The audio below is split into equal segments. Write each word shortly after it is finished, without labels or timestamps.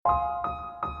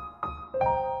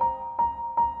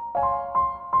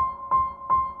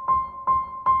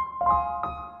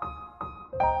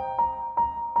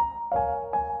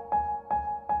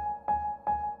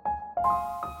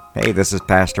Hey, this is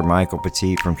Pastor Michael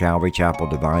Petit from Calvary Chapel,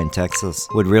 Divine, Texas.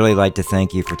 Would really like to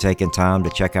thank you for taking time to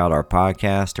check out our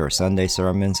podcast, our Sunday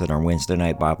sermons, and our Wednesday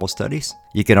night Bible studies.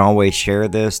 You can always share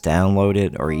this, download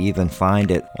it, or even find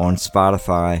it on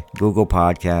Spotify, Google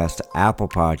Podcast, Apple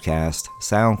Podcast,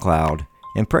 SoundCloud,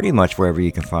 and pretty much wherever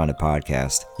you can find a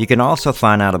podcast. You can also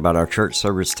find out about our church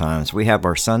service times. We have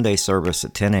our Sunday service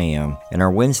at 10 a.m. and our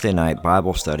Wednesday night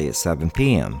Bible study at 7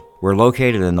 p.m. We're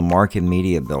located in the Market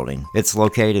Media Building. It's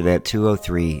located at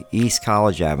 203 East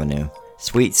College Avenue,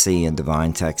 Suite C in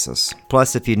Divine, Texas.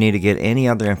 Plus, if you need to get any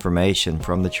other information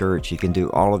from the church, you can do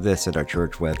all of this at our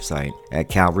church website at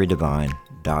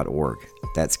calvarydivine.org.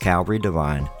 That's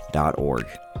calvarydivine.org.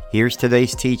 Here's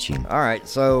today's teaching. All right,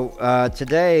 so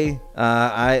today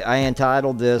I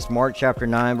entitled this Mark chapter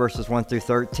 9, verses 1 through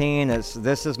 13.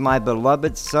 This is my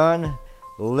beloved son,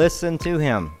 listen to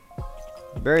him.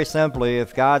 Very simply,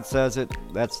 if God says it,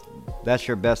 that's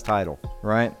your best title,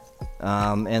 right?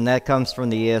 And that comes from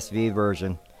the ESV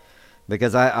version,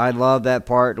 because I love that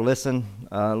part. Listen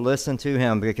to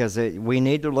him, because we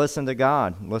need to listen to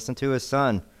God, listen to his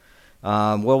son.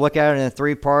 We'll look at it in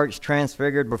three parts: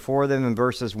 transfigured before them in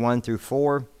verses 1 through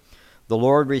 4. The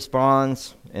Lord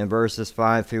responds in verses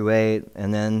 5 through 8,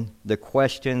 and then the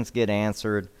questions get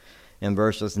answered in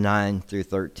verses 9 through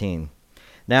 13.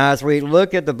 Now, as we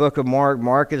look at the book of Mark,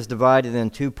 Mark is divided in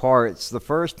two parts. The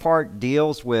first part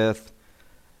deals with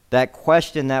that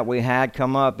question that we had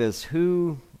come up is,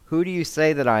 who do you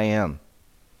say that I am?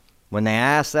 When they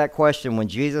asked that question, when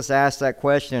Jesus asked that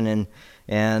question,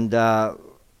 and the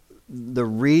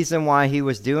reason why he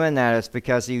was doing that is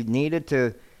because he needed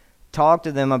to talk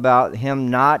to them about him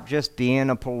not just being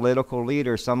a political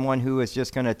leader, someone who is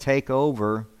just going to take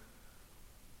over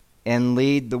and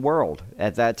lead the world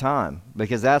at that time,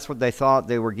 because that's what they thought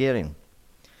they were getting.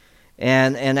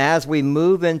 And as we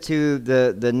move into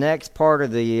the next part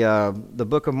of the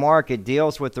book of Mark, it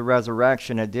deals with the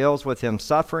resurrection. It deals with him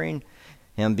suffering,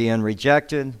 him being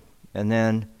rejected, and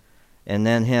then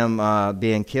him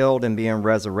being killed and being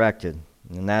resurrected.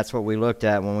 And that's what we looked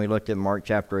at when we looked at Mark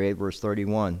chapter 8, verse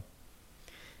 31.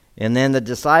 And then the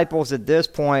disciples at this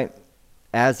point,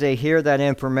 as they hear that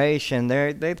information,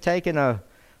 they've taken a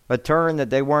turn that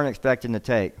they weren't expecting to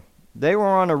take. They were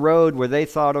on a road where they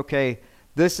thought, okay,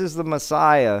 this is the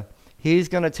Messiah. He's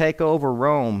going to take over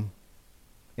Rome,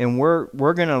 and we're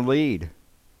going to lead.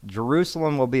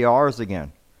 Jerusalem will be ours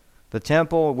again. The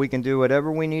temple, we can do whatever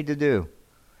we need to do.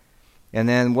 And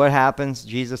then what happens?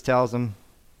 Jesus tells them,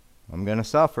 I'm going to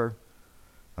suffer.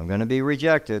 I'm going to be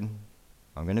rejected.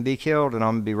 I'm going to be killed, and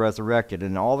I'm going to be resurrected.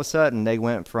 And all of a sudden, they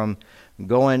went from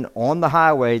going on the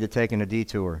highway to taking a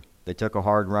detour. They took a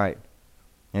hard right.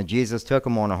 And Jesus took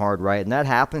them on a hard right. And that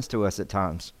happens to us at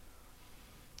times.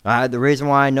 The reason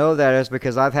why I know that is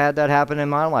because I've had that happen in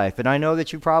my life. And I know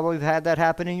that you probably have had that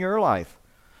happen in your life,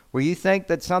 where you think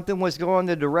that something was going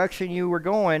the direction you were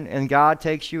going, and God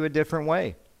takes you a different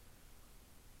way.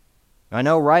 I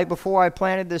know right before I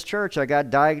planted this church, I got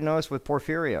diagnosed with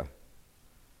porphyria.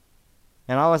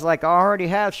 And I was like, I already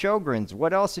have Sjogren's.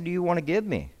 What else do you want to give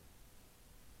me?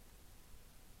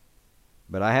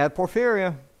 But I had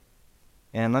porphyria.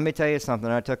 And let me tell you something,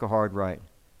 I took a hard right.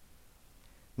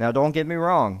 Now, don't get me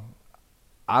wrong.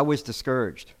 I was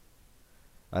discouraged.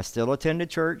 I still attended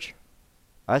church.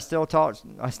 I still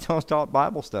taught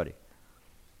Bible study.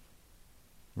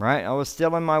 Right? I was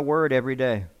still in my word every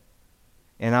day.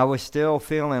 And I was still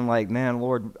feeling like, man,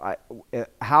 Lord,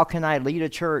 how can I lead a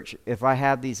church if I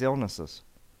have these illnesses?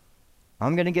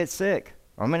 I'm going to get sick.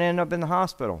 I'm going to end up in the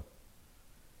hospital.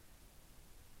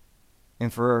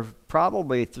 And for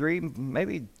probably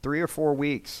maybe 3 or 4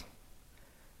 weeks,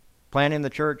 planning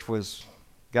the church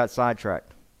got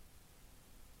sidetracked,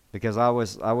 because I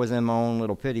was in my own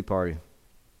little pity party.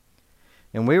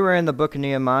 And we were in the book of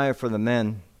Nehemiah for the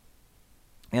men.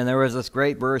 And there was this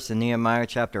great verse in Nehemiah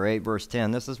chapter 8, verse 10.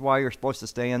 This is why you're supposed to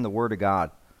stay in the Word of God.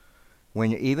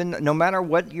 No matter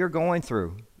what you're going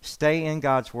through, stay in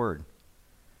God's Word.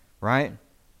 Right?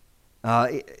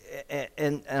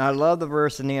 And I love the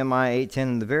verse in Nehemiah 8:10.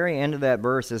 In the very end of that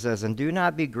verse, it says, "And do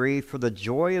not be grieved, for the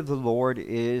joy of the Lord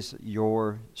is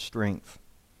your strength."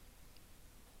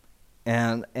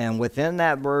 And within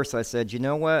that verse, I said, you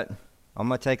know what? I'm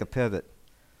going to take a pivot.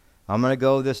 I'm going to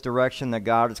go this direction that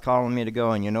God is calling me to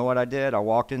go. And you know what I did? I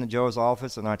walked into Joe's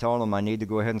office and I told him I need to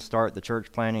go ahead and start the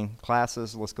church planning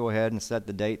classes. Let's go ahead and set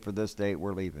the date for this date.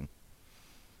 We're leaving.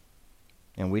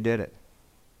 And we did it.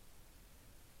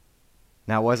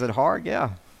 Now, was it hard?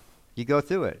 Yeah. You go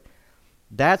through it.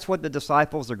 That's what the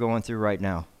disciples are going through right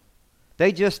now.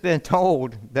 They just been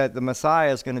told that the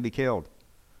Messiah is going to be killed.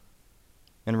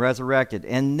 and resurrected.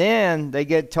 And then they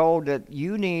get told that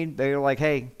they're like,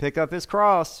 hey, pick up his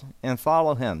cross and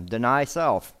follow him. Deny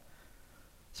self.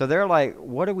 So they're like,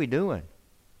 what are we doing?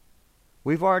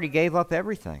 We've already gave up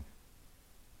everything.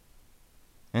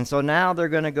 And so now they're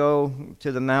going to go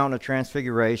to the Mount of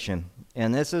Transfiguration.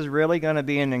 And this is really going to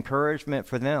be an encouragement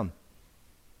for them.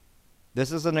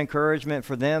 This is an encouragement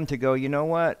for them to go, you know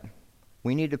what?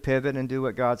 We need to pivot and do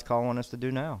what God's calling us to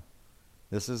do now.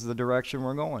 This is the direction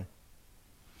we're going.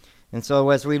 And so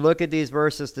as we look at these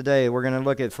verses today, we're going to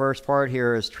look at first part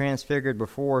here is transfigured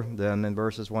before them in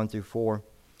verses 1 through 4.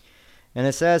 And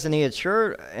it says, and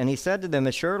he said to them,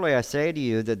 assuredly I say to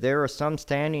you that there are some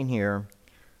standing here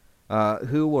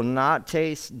who will not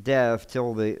taste death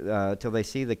till they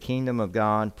see the kingdom of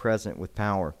God present with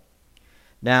power.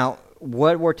 Now,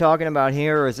 what we're talking about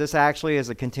here is this actually is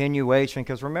a continuation,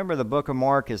 because remember the book of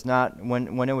Mark is not,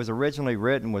 when it was originally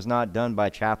written, was not done by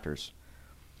chapters.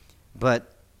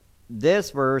 But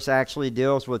this verse actually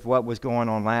deals with what was going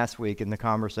on last week in the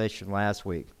conversation last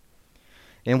week.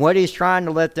 And what he's trying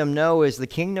to let them know is the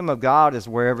kingdom of God is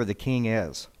wherever the king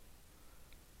is.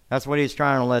 That's what he's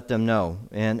trying to let them know.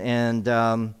 And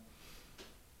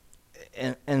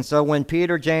so when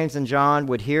Peter, James, and John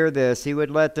would hear this, he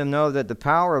would let them know that the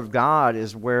power of God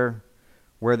is where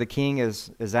the king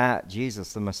is at,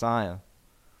 Jesus, the Messiah.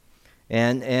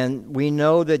 And we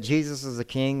know that Jesus is the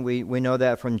king. We know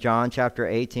that from John chapter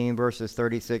 18, verses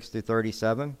 36 to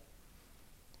 37.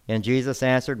 And Jesus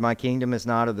answered, my kingdom is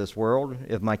not of this world.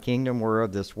 If my kingdom were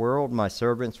of this world, my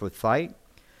servants would fight,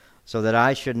 so that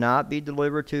I should not be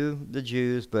delivered to the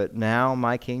Jews. But now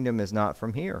my kingdom is not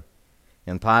from here.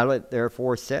 And Pilate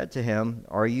therefore said to him,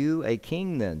 are you a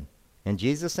king then? And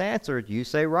Jesus answered, you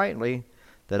say rightly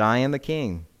that I am a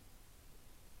king.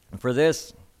 And for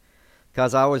this,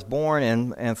 because I was born,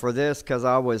 and for this, because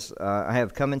I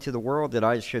have come into the world, that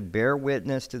I should bear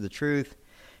witness to the truth.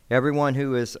 Everyone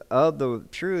who is of the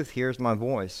truth hears my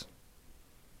voice.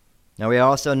 Now we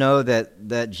also know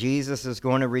that Jesus is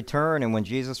going to return, and when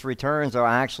Jesus returns, there will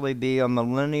actually be a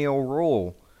millennial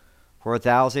rule for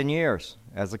 1,000 years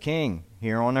as a king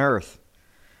here on earth.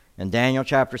 And Daniel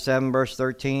chapter 7 verse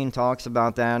 13 talks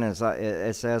about that. And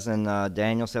it says in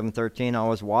Daniel 7:13, I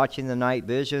was watching the night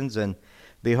visions, and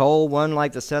behold, one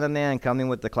like the Son of Man coming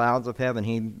with the clouds of heaven.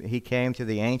 He came to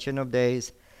the Ancient of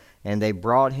Days, and they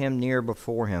brought him near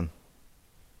before him.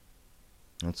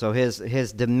 And so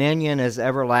his dominion is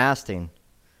everlasting,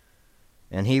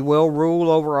 and he will rule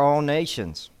over all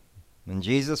nations. And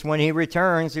Jesus, when he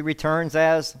returns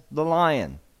as the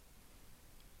lion,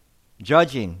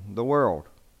 judging the world,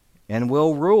 and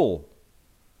will rule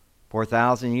for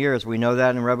 1,000 years. We know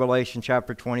that in Revelation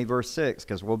chapter 20, verse 6,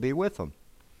 because we'll be with him.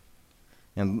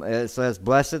 And it says,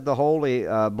 blessed and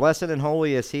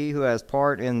holy is he who has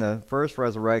part in the first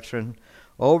resurrection.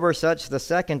 Over such the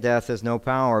second death is no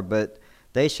power, but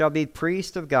they shall be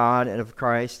priests of God and of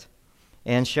Christ,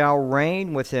 and shall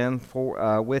reign with him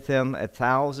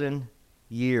 1,000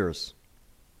 years.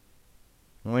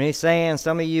 When he's saying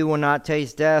some of you will not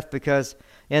taste death, because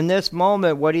in this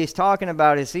moment what he's talking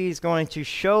about is he's going to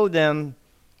show them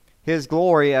his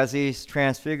glory as he's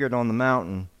transfigured on the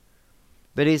mountain.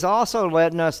 But he's also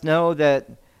letting us know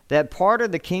that part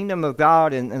of the kingdom of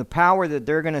God and the power that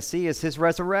they're going to see is his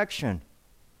resurrection.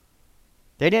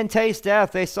 They didn't taste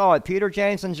death, they saw it. Peter,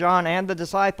 James, and John and the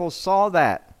disciples saw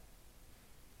that.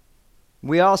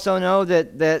 We also know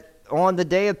that on the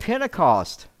day of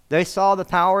Pentecost, they saw the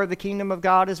power of the kingdom of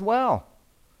God as well.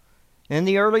 In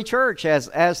the early church,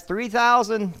 as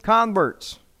 3,000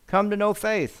 converts come to know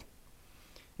faith.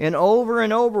 And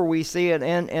over we see it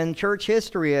in church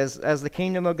history as the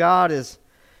kingdom of God is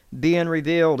being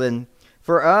revealed. And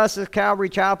for us as Calvary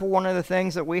Chapel, one of the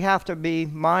things that we have to be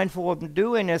mindful of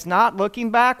doing is not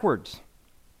looking backwards.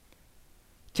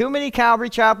 Too many Calvary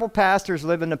Chapel pastors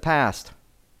live in the past.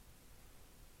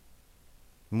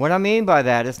 And what I mean by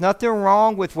that is nothing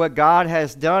wrong with what God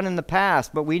has done in the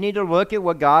past, but we need to look at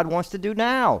what God wants to do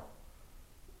now.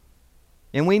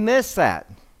 And we miss that.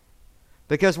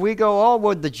 Because we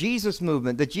go, the Jesus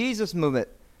movement.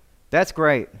 That's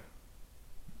great.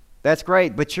 That's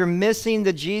great, but you're missing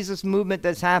the Jesus movement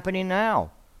that's happening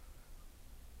now.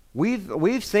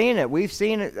 We've seen it. We've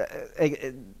seen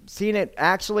it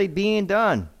actually being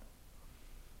done.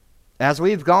 As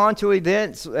we've gone to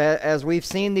events, as we've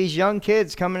seen these young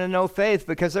kids coming to know faith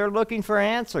because they're looking for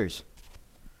answers.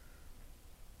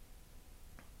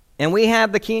 And we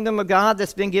have the kingdom of God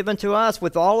that's been given to us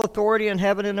with all authority in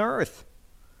heaven and earth.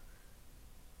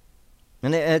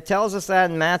 And it tells us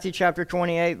that in Matthew chapter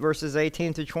 28, verses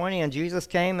 18 through 20. And Jesus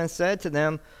came and said to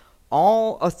them,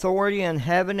 all authority in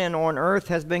heaven and on earth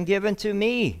has been given to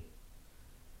me.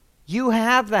 You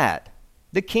have that.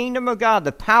 The kingdom of God,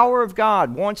 the power of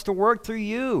God wants to work through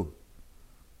you.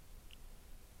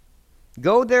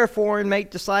 Go therefore and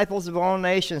make disciples of all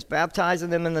nations, baptizing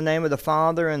them in the name of the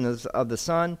Father and of the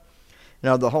Son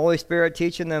and of the Holy Spirit,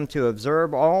 teaching them to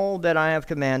observe all that I have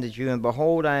commanded you. And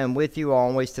behold, I am with you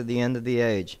always to the end of the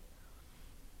age.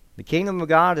 The kingdom of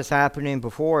God is happening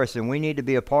before us, and we need to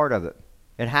be a part of it.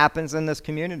 It happens in this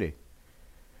community.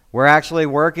 We're actually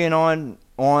working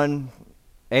on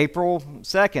April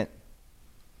 2nd.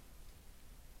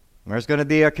 There's going to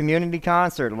be a community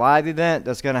concert, live event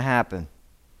that's going to happen.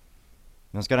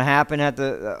 It's going to happen at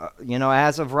the,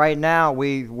 as of right now,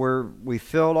 we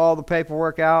filled all the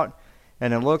paperwork out,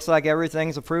 and it looks like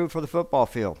everything's approved for the football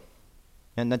field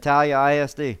in Natalia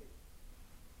ISD.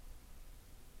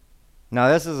 Now,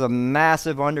 this is a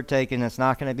massive undertaking that's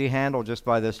not going to be handled just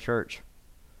by this church.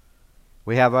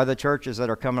 We have other churches that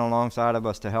are coming alongside of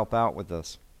us to help out with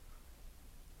this.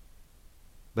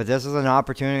 But this is an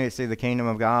opportunity to see the kingdom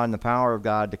of God and the power of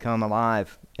God to come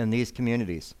alive in these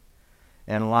communities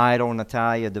and light on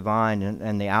Natalia Divine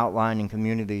and the outlining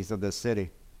communities of this city.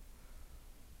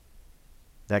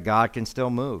 That God can still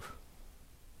move.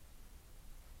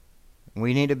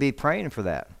 We need to be praying for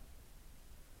that.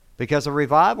 Because a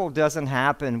revival doesn't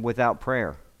happen without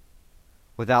prayer,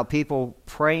 without people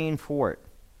praying for it.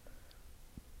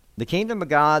 The kingdom of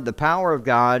God, the power of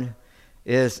God,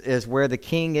 is where the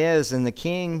king is, and the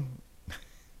king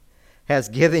has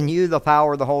given you the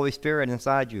power of the Holy Spirit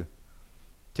inside you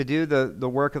to do the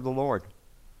work of the Lord.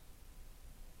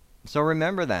 So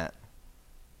remember that.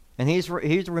 And he's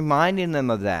reminding them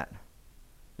of that.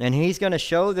 And he's going to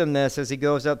show them this as he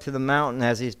goes up to the mountain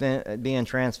as he's being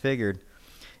transfigured.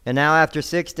 And now after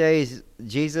 6 days,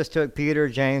 Jesus took Peter,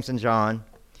 James, and John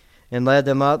and led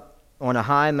them up on a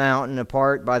high mountain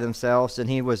apart by themselves, and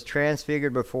he was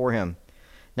transfigured before him.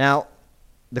 Now,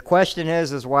 the question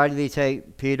is why did he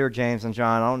take Peter, James, and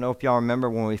John? I don't know if y'all remember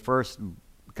when we first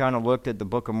kind of looked at the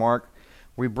book of Mark.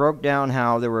 We broke down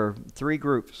how there were 3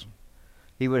 groups.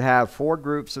 He would have 4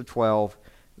 groups of 12,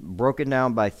 broken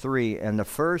down by 3, and the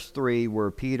first 3 were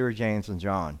Peter, James, and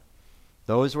John.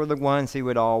 Those were the ones he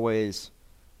would always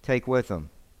take with him.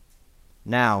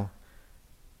 Now,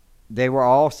 they were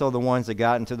also the ones that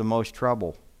got into the most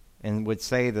trouble and would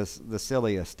say the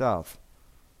silliest stuff.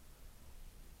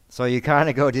 So you kind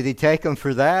of go, did he take them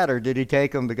for that, or did he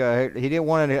take them because he didn't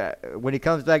want to, when he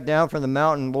comes back down from the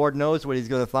mountain, Lord knows what he's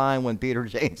going to find when Peter,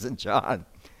 James, and John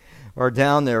are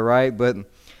down there, right? But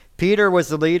Peter was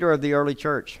the leader of the early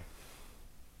church.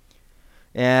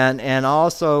 And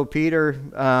also Peter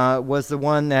was the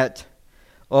one that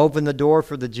opened the door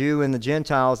for the Jew and the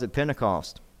Gentiles at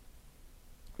Pentecost.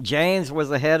 James was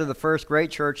the head of the first great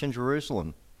church in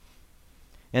Jerusalem.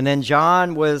 And then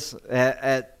John was,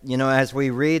 as we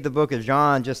read the book of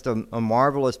John, just a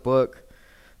marvelous book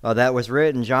that was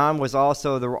written. John was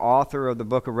also the author of the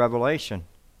book of Revelation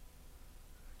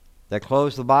that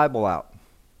closed the Bible out.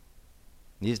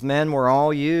 These men were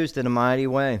all used in a mighty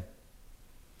way.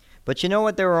 But you know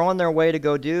what they were on their way to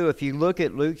go do? If you look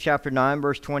at Luke chapter 9,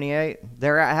 verse 28,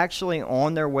 they're actually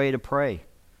on their way to pray.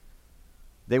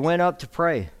 They went up to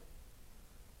pray.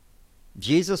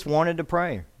 Jesus wanted to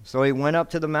pray, so he went up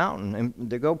to the mountain and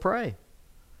to go pray.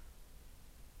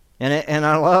 And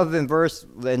I love in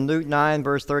Luke 9,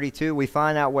 verse 32, we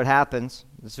find out what happens.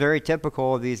 It's very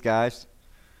typical of these guys.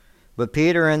 But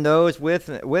Peter and those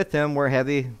with him were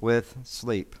heavy with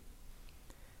sleep.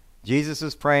 Jesus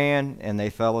is praying, and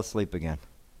they fell asleep again.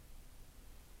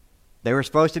 They were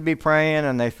supposed to be praying,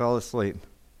 and they fell asleep.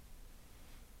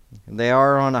 They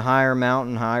are on a higher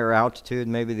mountain, higher altitude.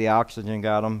 Maybe the oxygen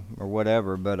got them or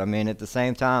whatever. But, at the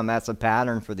same time, that's a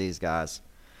pattern for these guys.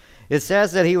 It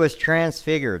says that he was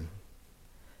transfigured.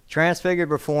 Transfigured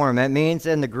before him. That means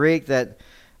in the Greek that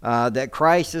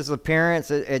Christ's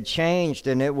appearance it changed,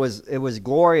 and it was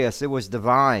glorious. It was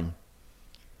divine.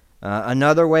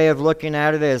 Another way of looking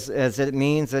at it is it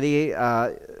means that he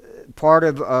part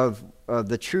of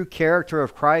the true character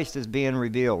of Christ is being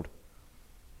revealed.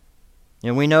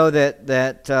 And we know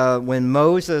that when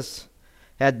Moses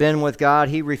had been with God,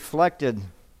 he reflected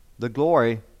the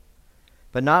glory,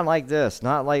 but not like this,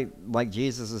 not like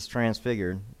Jesus is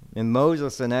transfigured. In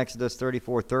Moses in Exodus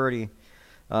 34:30,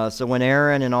 so when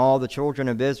Aaron and all the children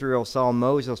of Israel saw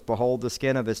Moses, behold, the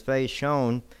skin of his face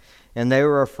shone, and they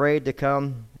were afraid to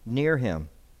come near him.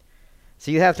 So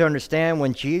you have to understand,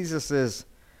 when Jesus is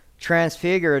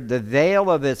transfigured, the veil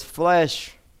of his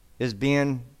flesh is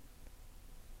being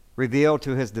revealed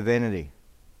to his divinity.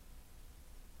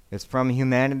 It's from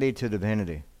humanity to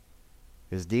divinity,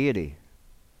 his deity.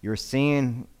 You're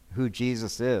seeing who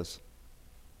Jesus is.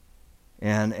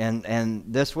 And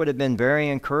this would have been very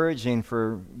encouraging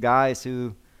for guys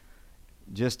who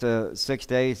just 6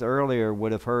 days earlier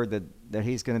would have heard that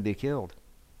he's going to be killed.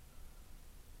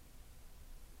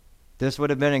 This would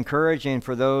have been encouraging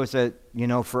for those that,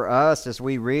 for us, as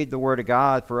we read the Word of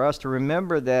God, for us to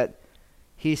remember that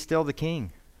he's still the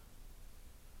king.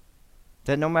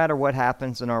 That no matter what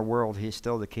happens in our world, he's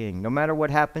still the king. No matter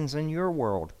what happens in your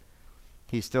world,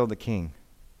 he's still the king.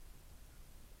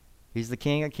 He's the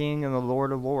King of kings and the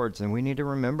Lord of lords, and we need to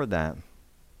remember that.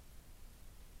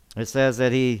 It says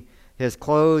that his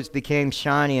clothes became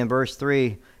shiny in verse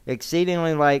 3,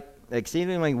 exceedingly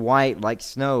white like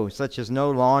snow, such as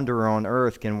no launderer on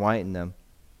earth can whiten them.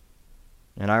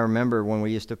 And I remember when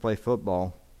we used to play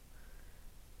football,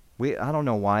 I don't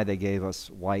know why they gave us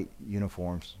white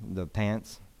uniforms, the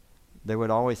pants. They would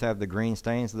always have the green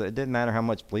stains. It didn't matter how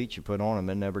much bleach you put on them,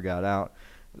 it never got out.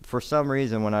 For some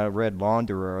reason, when I read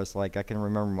launderer, it's like I can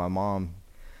remember my mom,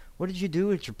 what did you do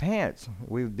with your pants?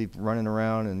 We would be running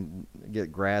around and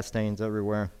get grass stains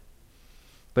everywhere.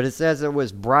 But it says it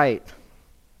was bright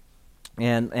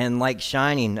and like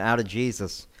shining out of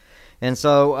Jesus. And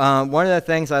so one of the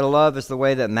things I love is the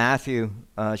way that Matthew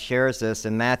shares this.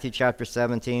 In Matthew chapter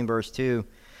 17, verse 2,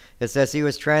 it says, he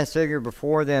was transfigured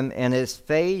before them, and his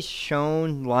face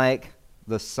shone like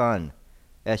the sun.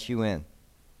 S-U-N.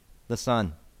 The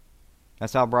sun.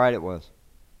 That's how bright it was.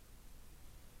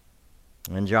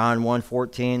 In John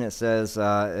 1:14, it says,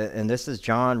 and this is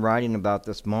John writing about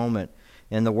this moment,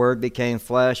 and the Word became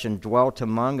flesh and dwelt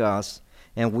among us,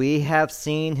 and we have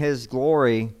seen his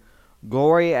glory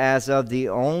as of the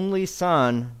only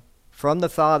Son from the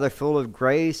Father, full of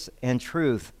grace and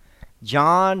truth.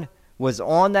 John was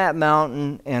on that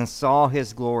mountain and saw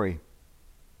his glory.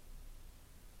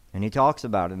 And he talks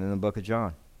about it in the book of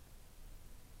John.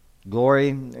 Glory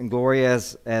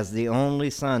as the only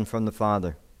Son from the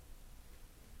Father.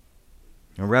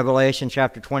 In Revelation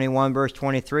chapter 21, verse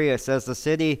 23, it says, the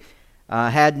city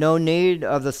had no need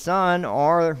of the sun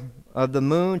or of the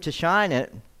moon to shine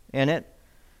in it,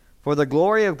 for the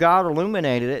glory of God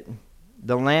illuminated it.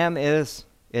 The Lamb is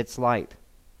its light.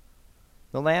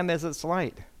 The Lamb is its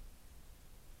light.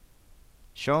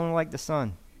 Shone like the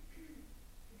sun.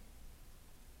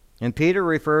 And Peter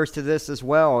refers to this as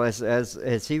well,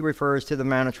 as he refers to the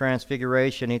Mount of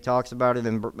Transfiguration. He talks about it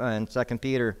in 2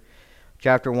 Peter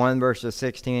chapter 1, verses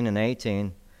 16 and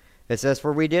 18. It says,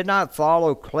 for we did not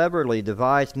follow cleverly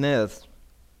devised myths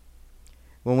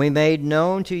when we made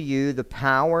known to you the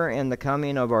power and the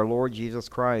coming of our Lord Jesus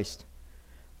Christ,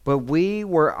 but we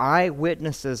were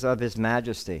eyewitnesses of his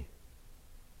majesty.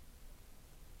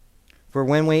 For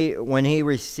when he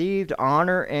received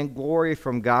honor and glory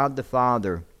from God the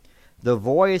Father, the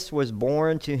voice was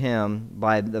borne to him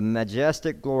by the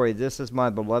majestic glory, this is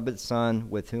my beloved Son,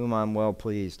 with whom I am well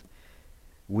pleased.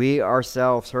 We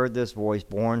ourselves heard this voice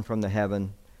borne from the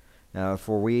heaven,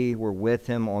 for we were with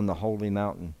him on the holy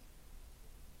mountain.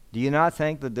 Do you not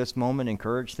think that this moment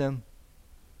encouraged them?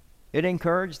 It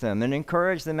encouraged them. It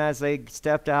encouraged them as they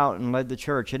stepped out and led the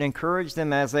church. It encouraged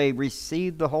them as they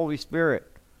received the Holy Spirit.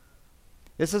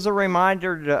 This is a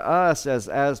reminder to us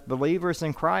as believers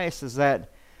in Christ, is that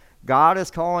God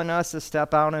is calling us to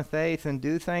step out in faith and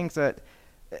do things that,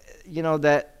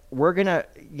 that we're going to,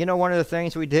 one of the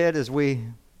things we did is we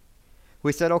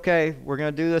said, okay, we're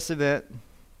going to do this event.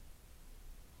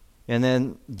 And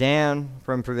then Dan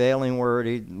from Prevailing Word,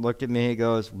 he looked at me, he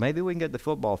goes, maybe we can get the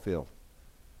football field.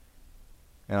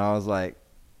 And I was like,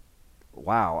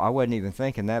 wow, I wasn't even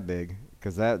thinking that big,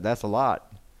 because that's a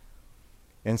lot.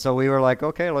 And so we were like,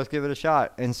 okay, let's give it a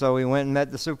shot. And so we went and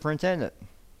met the superintendent,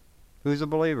 who's a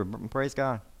believer, praise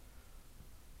God.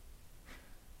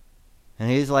 And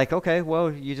he's like, okay,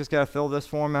 well, you just got to fill this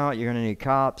form out. You're going to need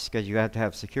cops because you have to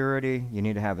have security. You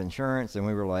need to have insurance. And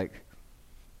we were like,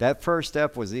 that first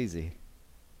step was easy.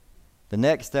 The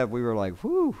next step, we were like,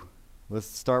 whew, let's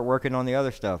start working on the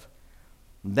other stuff.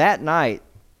 That night,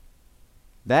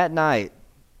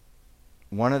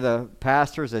 one of the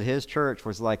pastors at his church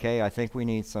was like, hey, I think we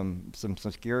need some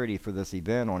security for this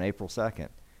event on April 2nd.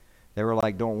 They were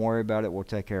like, don't worry about it, we'll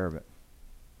take care of it.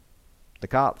 The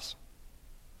cops.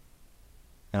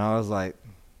 And I was like,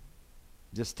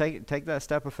 just take that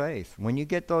step of faith. When you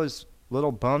get those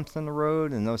little bumps in the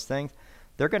road and those things,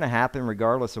 they're going to happen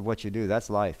regardless of what you do. That's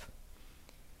life.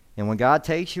 And when God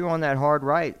takes you on that hard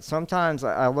ride, sometimes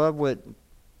I love what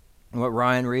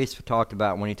Ryan Reese talked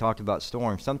about when he talked about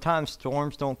storms. Sometimes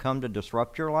storms don't come to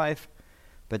disrupt your life,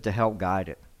 but to help guide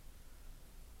it.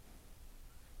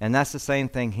 And that's the same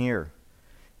thing here.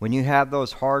 When you have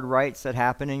those hard rights that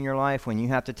happen in your life, when you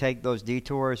have to take those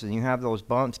detours and you have those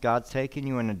bumps, God's taking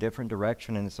you in a different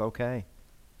direction, and it's okay.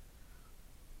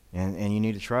 And you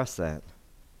need to trust that.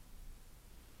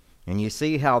 And you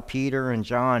see how Peter and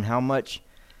John, how much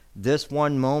this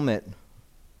one moment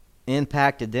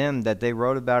impacted them, that they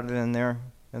wrote about it in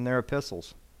their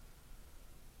epistles.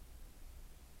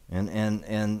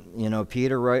 And you know,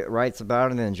 Peter writes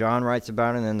about it, and John writes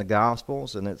about it in the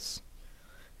Gospels, and it's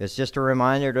just a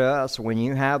reminder to us, when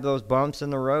you have those bumps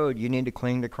in the road, you need to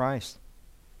cling to Christ.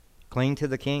 Cling to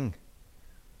the King.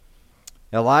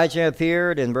 Elijah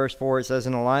appeared, in verse 4 it says,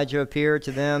 and Elijah appeared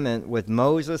to them with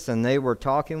Moses, and they were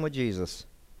talking with Jesus.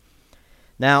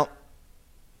 Now,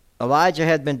 Elijah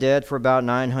had been dead for about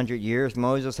 900 years.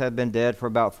 Moses had been dead for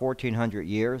about 1,400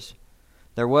 years.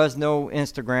 There was no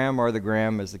Instagram, or the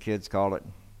gram as the kids call it.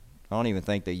 I don't even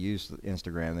think they use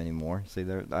Instagram anymore. See,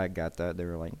 I got that. They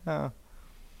were like, no.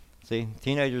 See,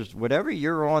 teenagers, whatever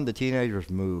you're on, the teenagers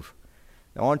move.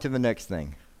 On to the next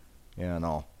thing. Yeah, and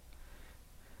all.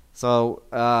 So,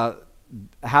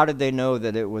 how did they know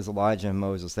that it was Elijah and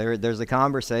Moses? There's a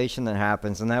conversation that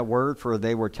happens, and that word for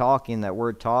they were talking, that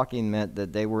word talking meant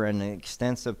that they were in an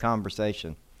extensive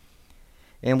conversation.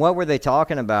 And what were they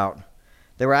talking about?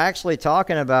 They were actually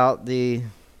talking about in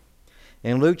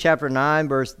Luke chapter 9,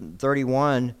 verse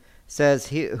 31, says,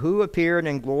 who appeared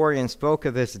in glory and spoke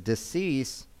of his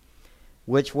decease,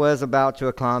 which was about to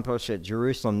accomplish at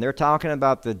Jerusalem. They're talking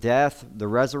about the death, the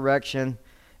resurrection,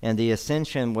 and the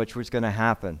ascension, which was going to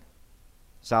happen.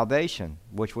 Salvation,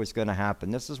 which was going to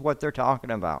happen. This is what they're talking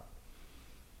about.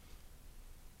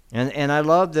 And I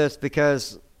love this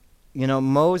because, you know,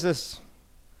 Moses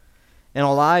and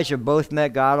Elijah both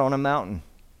met God on a mountain,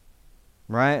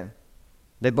 right?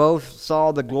 They both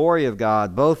saw the glory of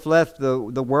God. Both left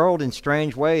the world in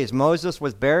strange ways. Moses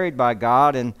was buried by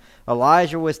God, and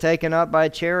Elijah was taken up by a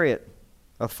chariot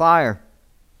of fire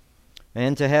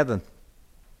into heaven.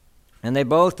 And they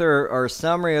both are a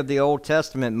summary of the Old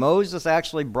Testament. Moses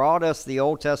actually brought us the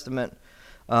Old Testament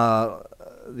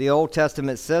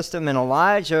system, and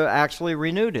Elijah actually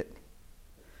renewed it.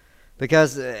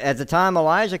 Because at the time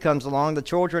Elijah comes along, the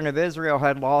children of Israel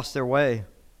had lost their way.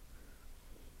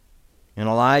 And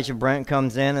Elijah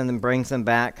comes in and then brings them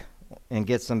back and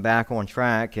gets them back on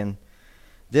track. And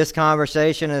this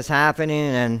conversation is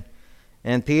happening,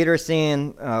 and Peter's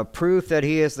seeing proof that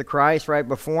he is the Christ right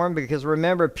before him. Because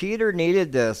remember, Peter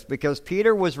needed this, because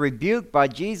Peter was rebuked by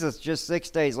Jesus just 6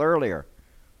 days earlier.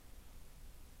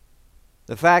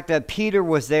 The fact that Peter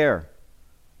was there,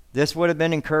 this would have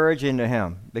been encouraging to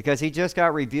him, because he just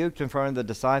got rebuked in front of the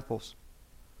disciples.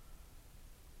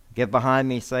 Get behind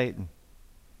me, Satan.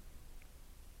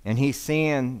 And he's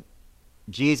seeing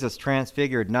Jesus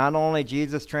transfigured. Not only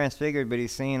Jesus transfigured, but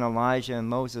he's seeing Elijah and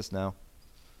Moses now.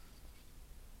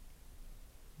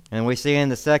 And we see in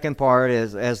the second part,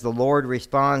 as the Lord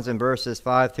responds in verses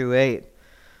 5 through 8,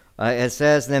 it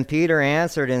says, then Peter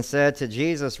answered and said to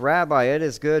Jesus, Rabbi, it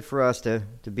is good for us to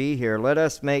be here. Let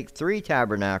us make 3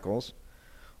 tabernacles,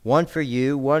 one for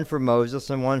you, one for Moses,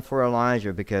 and one for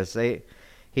Elijah, because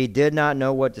he did not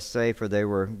know what to say, for they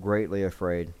were greatly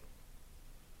afraid.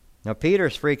 Now,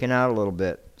 Peter's freaking out a little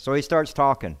bit, so he starts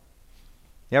talking.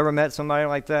 You ever met somebody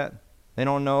like that? They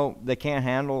don't know, they can't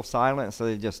handle silence, so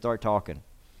they just start talking.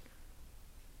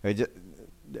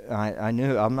 I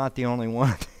knew, I'm not the only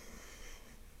one.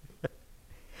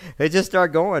 They just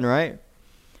start going, right?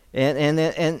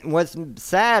 And what's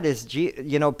sad is,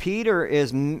 Peter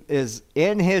is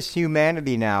in his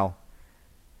humanity now,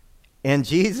 and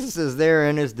Jesus is there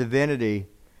in his divinity,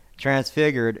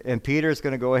 transfigured, and Peter's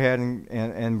going to go ahead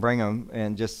and bring him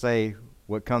and just say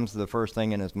what comes to the first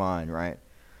thing in his mind, right?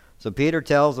 So Peter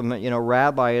tells him,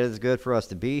 Rabbi, it is good for us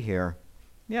to be here.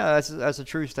 Yeah, that's a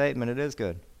true statement. It is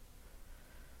good.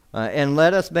 And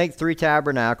let us make 3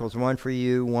 tabernacles, one for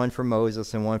you, one for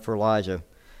Moses, and one for Elijah.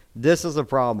 This is a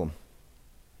problem.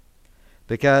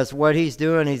 Because what he's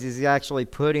doing is he's actually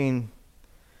putting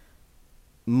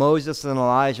Moses and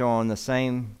Elijah on the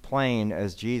same plane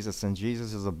as Jesus, and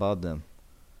Jesus is above them.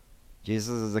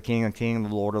 Jesus is the King of Kings,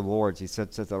 the Lord of Lords. He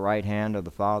sits at the right hand of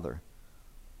the Father.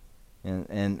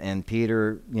 And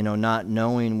Peter, not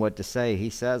knowing what to say, he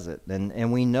says it.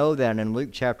 And we know that in Luke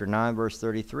chapter 9, verse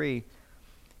 33,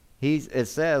 it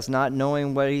says, not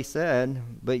knowing what he said,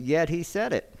 but yet he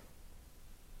said it.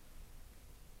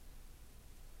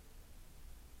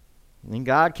 And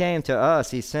God came to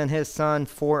us. He sent his Son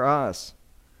for us.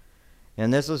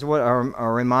 And this is what a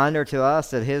reminder to us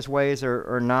that his ways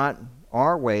are not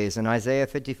our ways. In Isaiah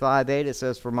 55:8, it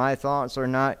says, for my thoughts are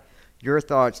not your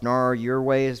thoughts, nor are your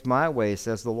ways my ways,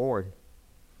 says the Lord.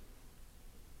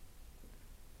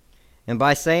 And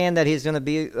by saying that he's going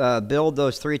to build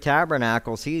those 3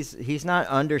 tabernacles, he's not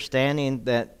understanding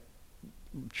that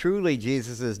truly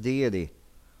Jesus is deity.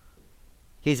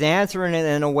 He's answering it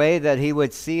in a way that he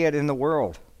would see it in the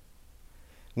world.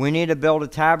 We need to build a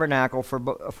tabernacle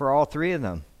for all three of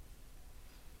them.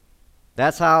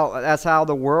 That's how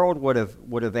the world would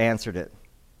have answered it.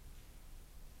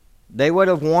 They would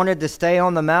have wanted to stay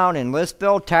on the mountain. Let's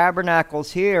build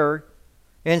tabernacles here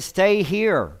and stay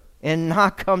here and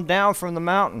not come down from the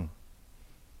mountain.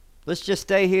 Let's just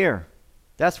stay here.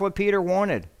 That's what Peter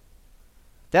wanted.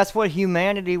 That's what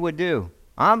humanity would do.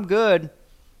 I'm good.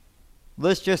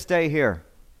 Let's just stay here.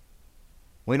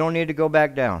 We don't need to go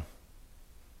back down.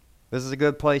 This is a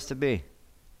good place to be.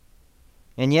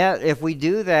 And yet, if we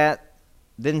do that,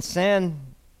 then sin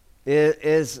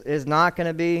is not going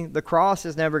to be, the cross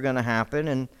is never going to happen,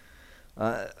 and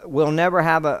we'll never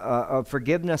have a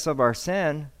forgiveness of our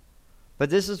sin. But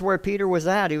this is where Peter was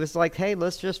at. He was like, hey,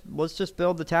 let's just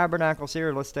build the tabernacles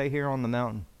here. Let's stay here on the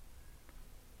mountain.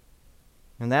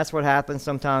 And that's what happens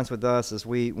sometimes with us is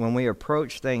when we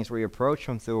approach things, we approach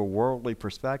them through a worldly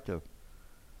perspective.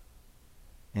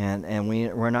 And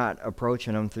we're not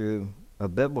approaching them through a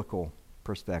biblical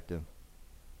perspective.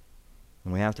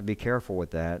 And we have to be careful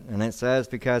with that. And it says,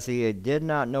 because he did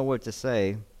not know what to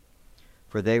say,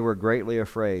 for they were greatly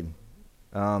afraid.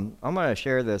 I'm going to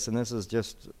share this, and this is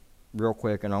just real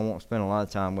quick, and I won't spend a lot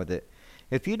of time with it.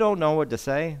 If you don't know what to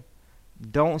say,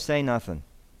 don't say nothing.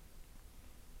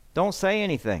 Don't say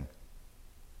anything.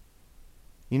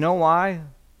 You know why?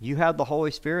 You have the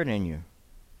Holy Spirit in you.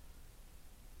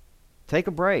 Take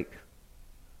a break.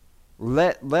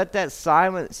 Let that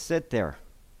silence sit there.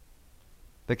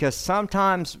 Because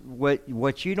sometimes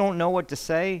what you don't know what to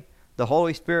say, the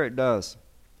Holy Spirit does.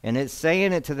 And it's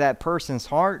saying it to that person's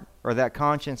heart or that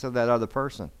conscience of that other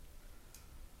person.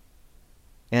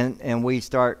 And we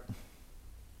start,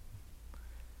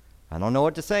 I don't know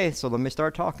what to say, so let me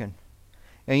start talking.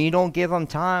 And you don't give them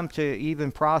time to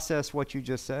even process what you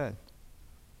just said.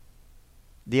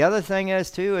 The other thing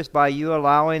is, too, is by you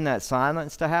allowing that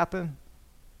silence to happen,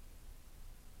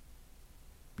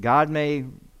 God may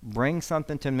bring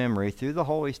something to memory through the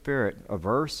Holy Spirit, a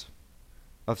verse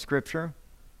of Scripture,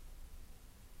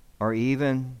 or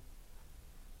even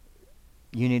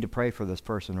you need to pray for this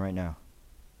person right now.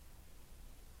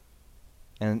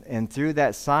 And through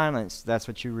that silence, that's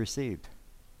what you received.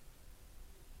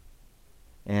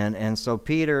 And so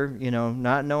Peter,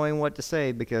 not knowing what to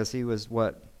say because he was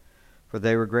what? For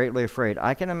they were greatly afraid.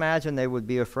 I can imagine they would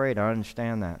be afraid. I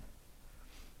understand that.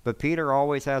 But Peter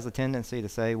always has a tendency to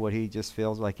say what he just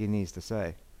feels like he needs to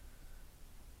say.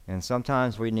 And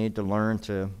sometimes we need to learn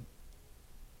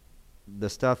the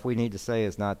stuff we need to say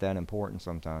is not that important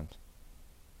sometimes.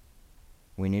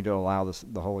 We need to allow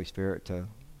the Holy Spirit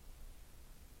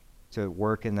to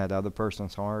work in that other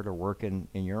person's heart or work in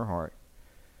your heart.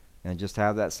 And just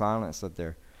have that silence up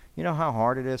there. You know how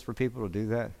hard it is for people to do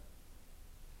that?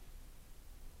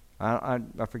 I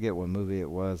forget what movie it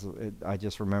was. I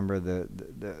just remember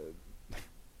the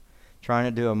trying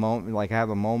to do a moment, like have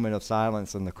a moment of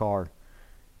silence in the car.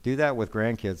 Do that with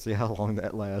grandkids. See how long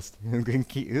that lasts. Who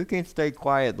can stay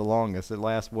quiet the longest? It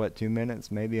lasts 2 minutes,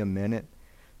 maybe a minute,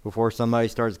 before somebody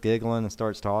starts giggling and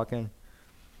starts talking.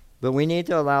 But we need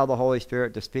to allow the Holy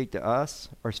Spirit to speak to us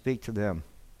or speak to them.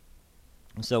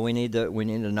 So we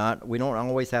don't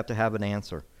always have to have an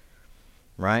answer,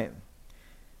 right?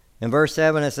 In verse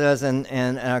 7 it says, and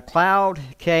a cloud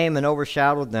came and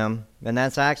overshadowed them, and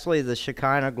that's actually the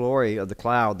Shekinah glory of the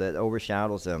cloud that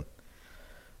overshadows them.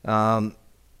 And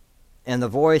the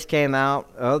voice came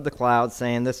out of the cloud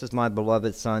saying, this is my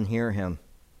beloved Son, hear him.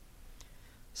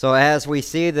 So as we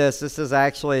see this is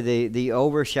actually the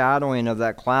overshadowing of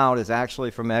that cloud is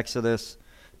actually from Exodus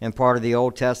and part of the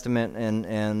Old Testament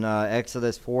in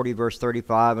Exodus 40 verse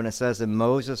 35, and it says that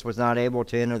Moses was not able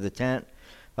to enter the tent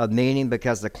of meeting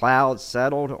because the cloud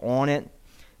settled on it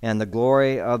and the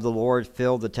glory of the Lord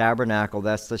filled the tabernacle.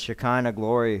 That's the Shekinah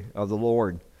glory of the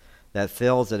Lord that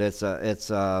fills it. It's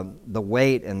the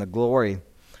weight and the glory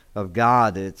of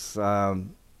God. It's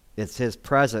his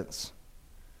presence.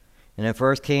 And in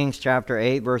 1 Kings chapter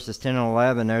 8 verses 10 and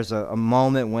 11, there's a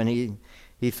moment when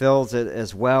he fills it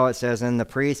as well. It says, and the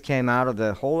priest came out of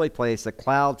the holy place. The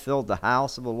cloud filled the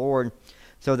house of the Lord,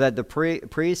 so that the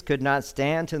priest could not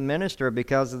stand to minister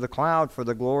because of the cloud, for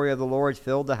the glory of the Lord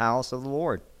filled the house of the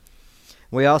Lord.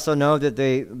 We also know that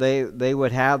they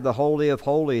would have the Holy of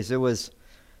Holies. There was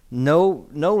no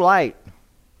light.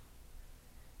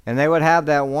 And they would have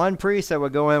that one priest that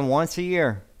would go in once a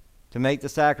year to make the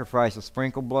sacrifice of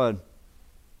sprinkled blood.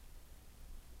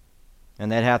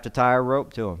 And they'd have to tie a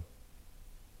rope to him.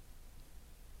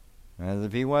 As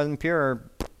if he wasn't pure,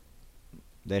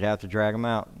 they'd have to drag him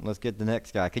out. Let's get the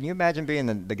next guy. Can you imagine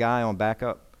being the guy on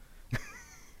backup?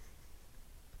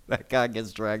 That guy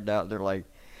gets dragged out. They're like,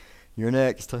 "You're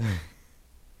next."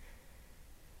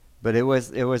 But it was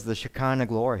the Shekinah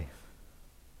glory,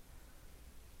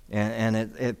 and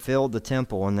it filled the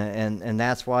temple, and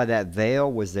that's why that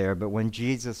veil was there. But when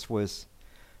Jesus was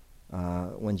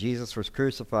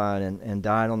crucified and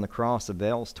died on the cross, the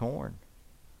veil was torn,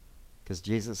 because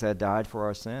Jesus had died for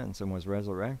our sins and was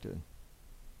resurrected.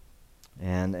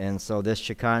 And so this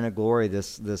Shekinah glory,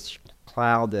 this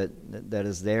cloud that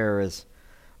is there, is,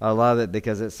 I love it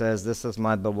because it says, "This is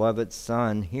my beloved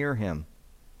Son, hear him."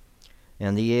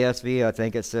 And the ESV, I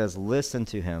think it says, "Listen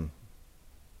to him."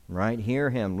 Right?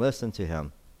 Hear him, listen to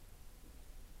him.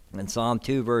 In Psalm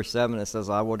 2, verse 7, it says,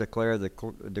 "I will declare the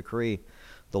decree.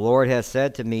 The Lord has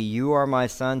said to me, you are my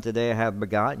son, today I have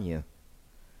begotten you."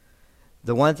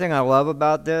 The one thing I love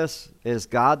about this is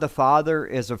God the Father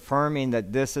is affirming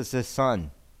that this is his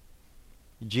Son,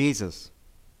 Jesus.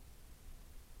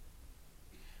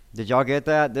 Did y'all get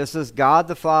that? This is God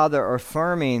the Father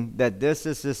affirming that this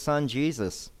is his Son,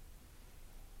 Jesus.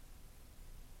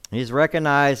 He's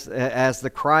recognized as the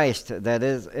Christ. That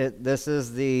is, this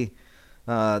is the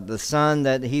Son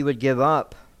that he would give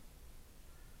up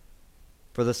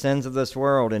for the sins of this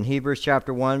world. In Hebrews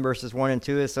chapter 1, verses 1 and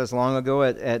 2, it says, "Long ago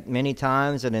at many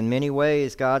times and in many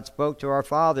ways God spoke to our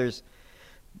fathers,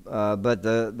 but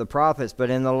the prophets. But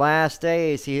in the last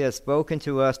days he has spoken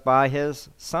to us by his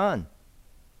Son,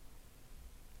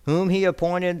 whom he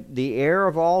appointed the heir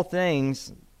of all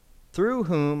things, through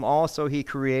whom also he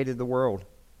created the world."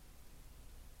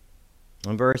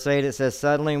 In verse 8 it says,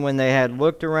 "Suddenly when they had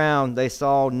looked around, they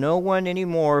saw no one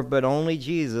anymore, but only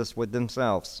Jesus with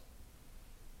themselves."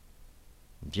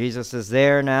 Jesus is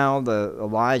there now. The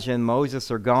Elijah and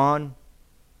Moses are gone.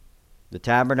 The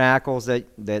tabernacles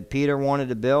that Peter wanted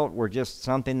to build were just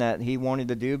something that he wanted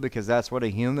to do because that's what a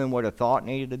human would have thought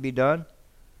needed to be done.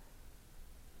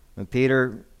 And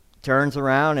Peter turns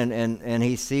around and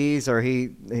he sees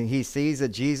that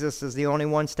Jesus is the only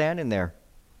one standing there,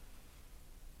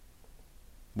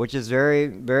 which is very,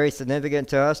 very significant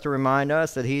to us to remind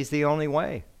us that he's the only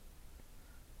way.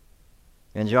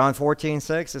 In John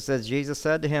 14:6, it says, Jesus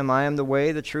said to him, "I am the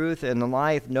way, the truth, and the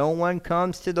life. No one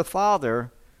comes to the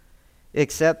Father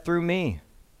except through me."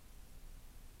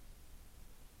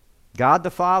 God the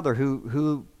Father,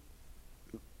 who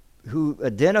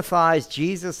identifies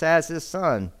Jesus as his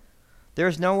Son.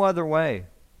 There's no other way.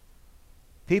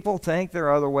 People think there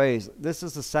are other ways. This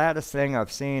is the saddest thing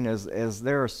I've seen is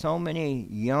there are so many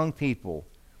young people,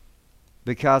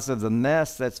 because of the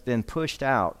mess that's been pushed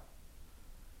out,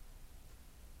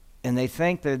 and they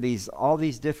think there are all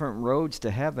these different roads to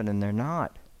heaven, and they're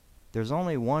not. There's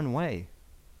only one way.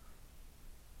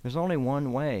 There's only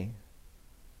one way.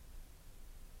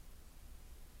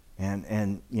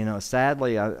 And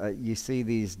sadly, you see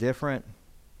these different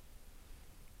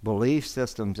belief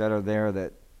systems that are there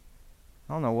that,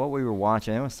 I don't know what we were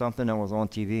watching. It was something that was on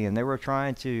TV, and they were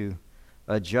trying to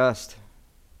adjust.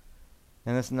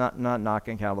 And it's not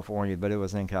knocking California, but it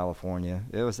was in California.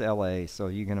 It was L.A., so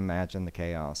you can imagine the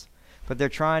chaos. But they're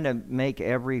trying to make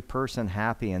every person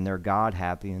happy, and their God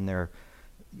happy, and their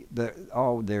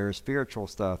spiritual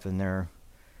stuff, and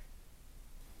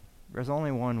there's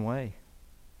only one way.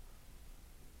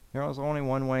 There's only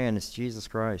one way, and it's Jesus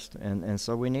Christ. And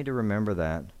so we need to remember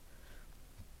that.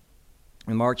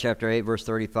 In Mark chapter 8, verse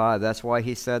 35, that's why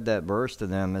he said that verse to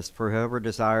them, is, "For whoever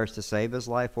desires to save his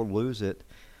life will lose it,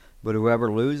 but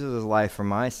whoever loses his life for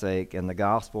my sake and the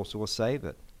gospel's will save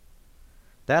it."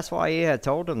 That's why he had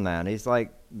told them that. He's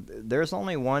like, there's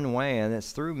only one way, and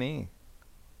it's through me.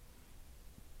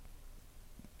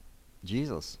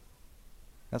 Jesus.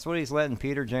 That's what he's letting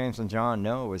Peter, James, and John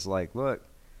know, is like, look,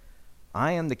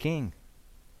 I am the King.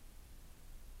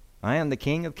 I am the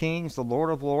King of kings, the Lord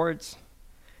of lords.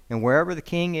 And wherever the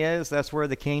King is, that's where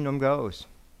the kingdom goes.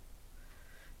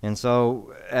 And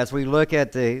so as we look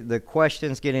at the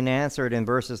questions getting answered in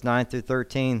verses 9 through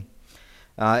 13,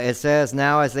 it says,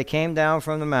 "Now as they came down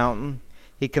from the mountain,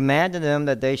 he commanded them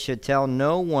that they should tell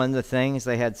no one the things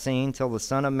they had seen till the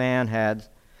Son of Man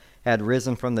had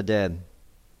risen from the dead."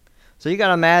 So you got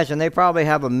to imagine they probably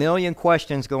have a million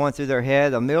questions going through their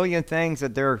head, a million things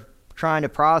that they're trying to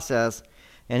process.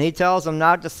 And he tells them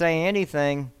not to say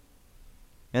anything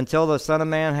until the Son of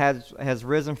Man has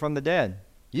risen from the dead.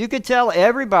 You could tell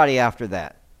everybody after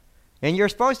that. And you're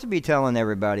supposed to be telling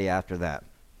everybody after that.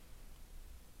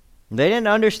 They didn't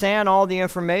understand all the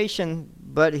information,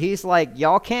 but he's like,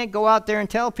 y'all can't go out there and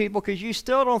tell people because you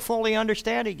still don't fully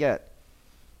understand it yet.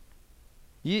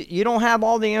 You don't have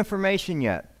all the information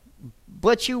yet.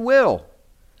 But you will.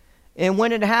 And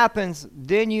when it happens,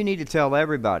 then you need to tell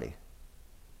everybody.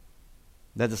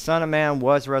 that the Son of Man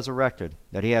was resurrected,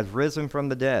 that he has risen from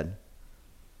the dead.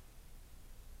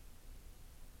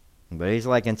 But he's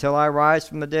like, until I rise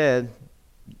from the dead,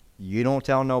 you don't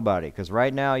tell nobody, because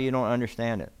right now you don't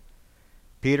understand it.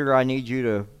 Peter, I need you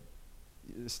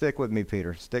to stick with me,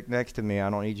 Peter. Stick next to me. I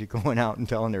don't need you going out and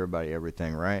telling everybody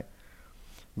everything, right?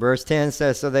 Verse 10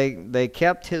 says, so they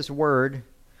kept his word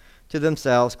to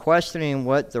themselves, questioning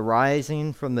what the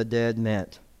rising from the dead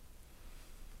meant.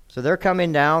 So they're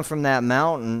coming down from that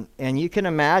mountain, and you can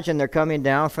imagine they're coming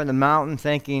down from the mountain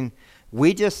thinking,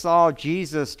 we just saw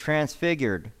Jesus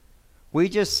transfigured. We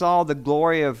just saw the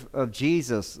glory of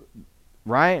Jesus,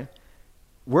 right?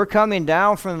 We're coming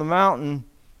down from the mountain,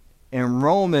 and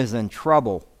Rome is in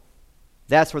trouble.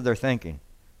 That's what they're thinking.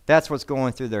 That's what's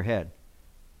going through their head.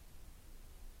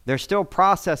 They're still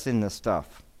processing this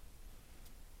stuff.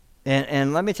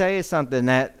 And let me tell you something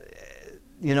that,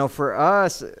 for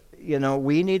us,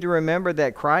 we need to remember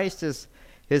that Christ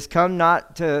has come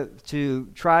not to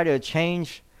try to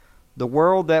change the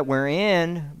world that we're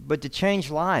in, but to change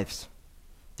lives,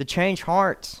 to change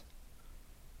hearts,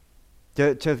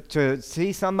 to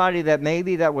see somebody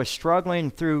that was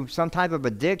struggling through some type of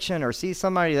addiction, or see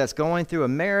somebody that's going through a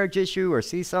marriage issue, or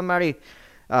see somebody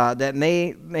that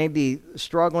may be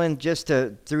struggling just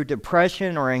through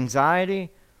depression or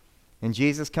anxiety. And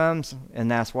Jesus comes, and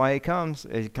that's why he comes.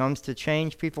 It comes to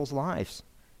change people's lives.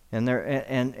 And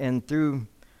through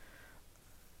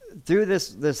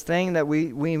this thing that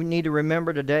we need to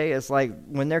remember today is like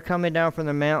when they're coming down from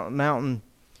the mountain,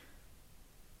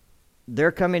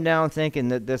 they're coming down thinking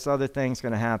that this other thing's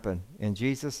going to happen. And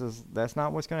Jesus says, that's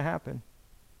not what's going to happen.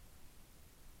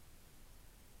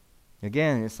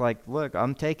 Again, it's like, look,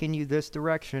 I'm taking you this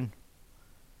direction.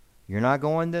 You're not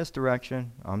going this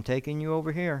direction. I'm taking you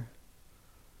over here.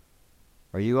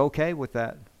 Are you okay with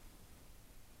that?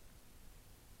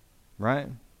 Right?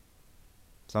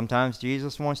 Sometimes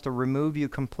Jesus wants to remove you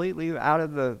completely out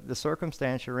of the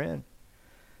circumstance you're in.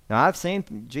 Now, I've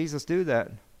seen Jesus do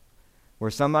that, where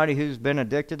somebody who's been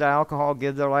addicted to alcohol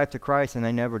give their life to Christ and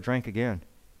they never drink again.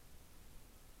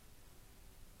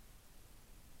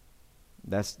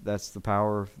 That's the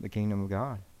power of the kingdom of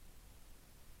God.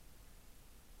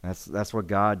 That's what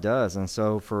God does. And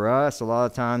so for us, a lot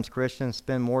of times Christians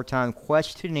spend more time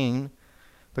questioning,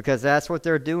 because that's what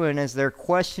they're doing, is they're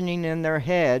questioning in their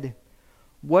head,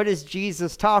 what is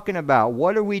Jesus talking about?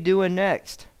 What are we doing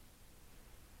next?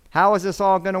 How is this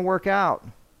all going to work out?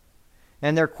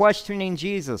 And they're questioning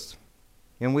Jesus.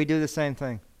 And we do the same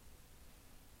thing.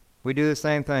 We do the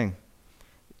same thing.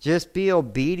 Just be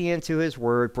obedient to his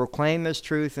word, proclaim his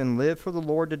truth, and live for the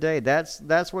Lord today.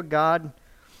 That's what God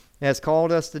has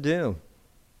called us to do.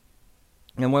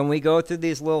 And when we go through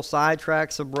these little side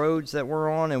tracks of roads that we're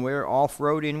on, and we're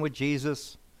off-roading with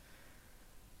Jesus,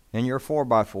 and you're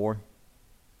 4x4,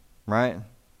 right?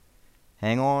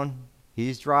 Hang on.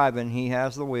 He's driving. He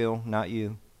has the wheel, not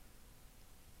you.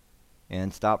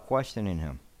 And stop questioning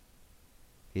him.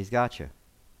 He's got you.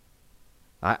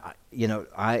 I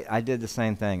did the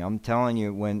same thing. I'm telling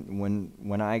you,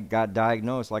 when I got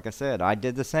diagnosed, like I said, I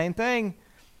did the same thing.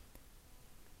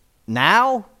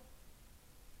 Now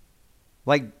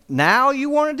you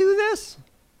want to do this?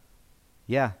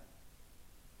 Yeah.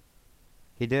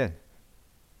 He did.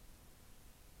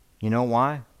 You know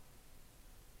why?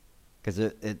 Because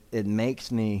it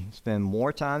makes me spend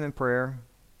more time in prayer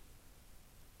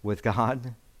with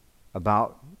God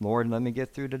about, Lord, let me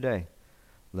get through today.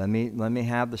 Let me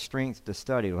have the strength to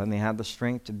study. Let me have the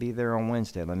strength to be there on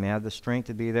Wednesday. Let me have the strength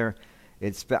to be there.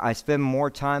 I spend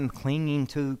more time clinging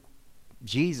to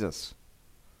Jesus.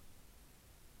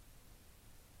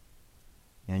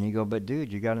 And you go, but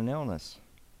dude, you got an illness.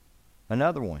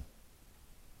 Another one.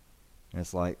 And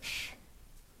it's like,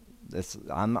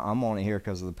 I'm only here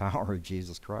because of the power of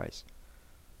Jesus Christ.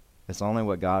 It's only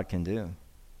what God can do.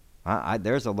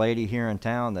 There's a lady here in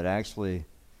town that actually,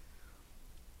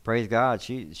 praise God,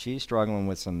 she's struggling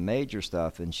with some major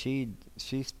stuff, and she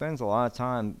spends a lot of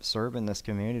time serving this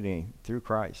community through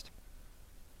Christ.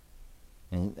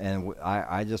 And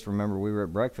I just remember we were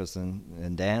at breakfast,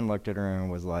 and Dan looked at her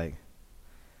and was like,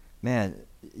 man,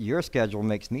 your schedule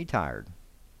makes me tired.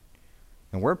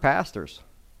 And we're pastors.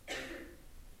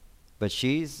 But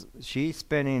she's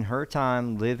spending her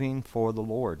time living for the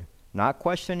Lord, not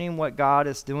questioning what God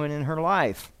is doing in her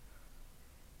life.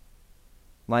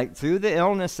 Like, through the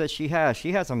illness that she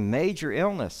has a major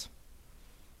illness.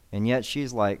 And yet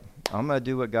she's like, I'm going to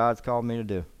do what God's called me to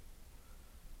do.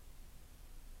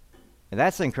 And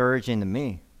that's encouraging to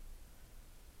me.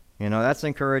 That's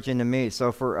encouraging to me.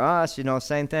 So for us,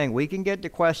 same thing. We can get to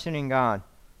questioning God.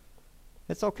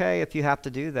 It's okay if you have to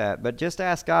do that, but just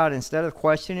ask God, instead of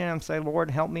questioning him, say,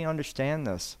 Lord, help me understand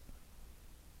this.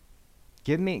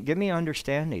 Give me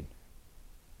understanding.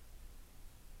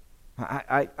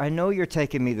 I know you're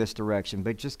taking me this direction,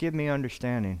 but just give me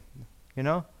understanding. You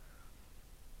know?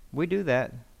 We do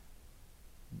that.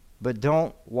 But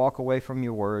don't walk away from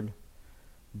your word.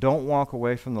 Don't walk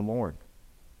away from the Lord.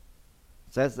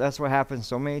 That's what happens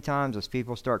so many times as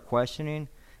people start questioning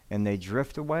and they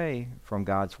drift away from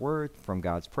God's word, from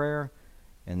God's prayer,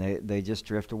 and they just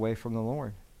drift away from the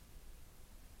Lord.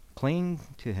 Cling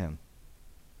to him.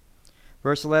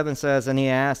 Verse 11 says, and he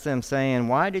asked them, saying,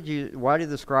 Why did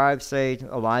the scribes say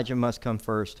Elijah must come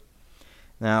first?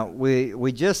 Now,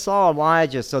 we just saw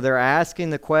Elijah, so they're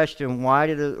asking the question, why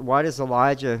does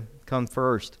Elijah come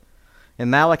first? In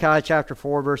Malachi chapter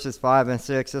 4, verses 5 and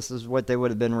 6, this is what they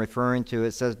would have been referring to.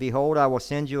 It says, Behold, I will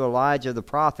send you Elijah the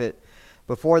prophet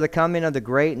before the coming of the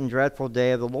great and dreadful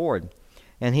day of the Lord.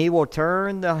 And he will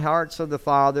turn the hearts of the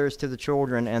fathers to the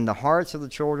children, and the hearts of the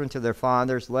children to their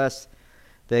fathers, lest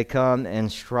they come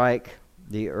and strike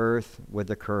the earth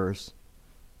with a curse.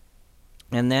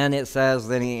 And then it says,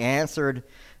 Then he answered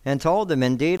and told them,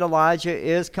 Indeed, Elijah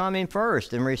is coming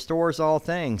first and restores all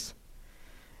things.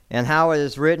 And how it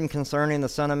is written concerning the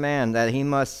Son of Man, that he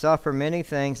must suffer many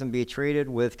things and be treated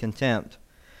with contempt.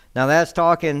 Now that's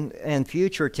talking in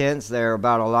future tense there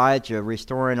about Elijah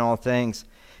restoring all things.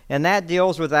 And that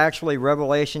deals with actually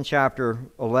Revelation chapter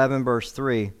 11, verse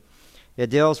 3. It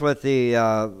deals with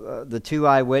the two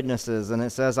eyewitnesses, and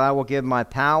it says, I will give my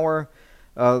power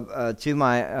to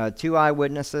my two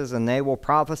eyewitnesses, and they will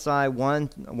prophesy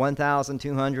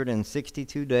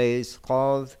 1,262 days,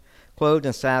 clothed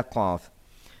in sackcloth.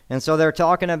 And so they're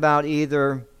talking about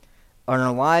either an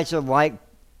Elijah-like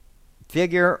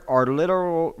figure or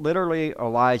literally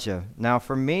Elijah. Now,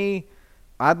 for me,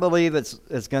 I believe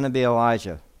it's going to be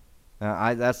Elijah.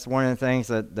 That's one of the things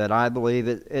that I believe.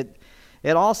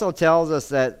 It also tells us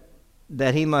that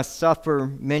he must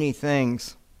suffer many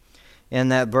things in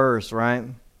that verse, right?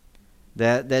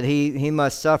 That he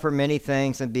must suffer many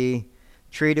things and be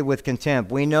treated with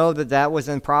contempt. We know that was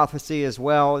in prophecy as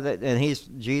well, and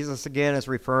Jesus again is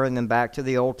referring them back to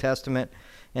the Old Testament.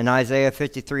 In Isaiah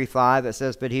 53:5, it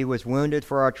says, But he was wounded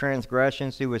for our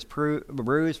transgressions, he was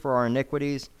bruised for our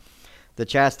iniquities. The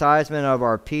chastisement of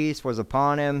our peace was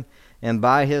upon him, and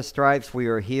by his stripes we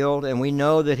are healed. And we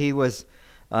know that he was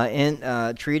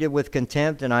treated with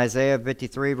contempt. In Isaiah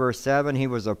 53, verse 7, he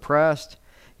was oppressed,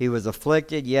 he was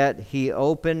afflicted, yet he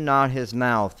opened not his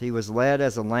mouth. He was led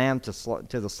as a lamb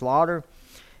to the slaughter,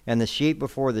 and the sheep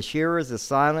before the shearers is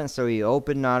silent, so he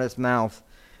opened not his mouth.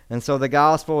 And so the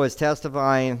gospel is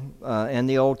testifying in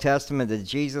the Old Testament that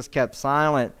Jesus kept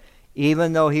silent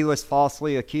even though he was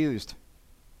falsely accused.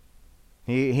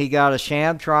 He got a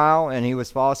sham trial, and he was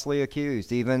falsely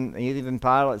accused. Even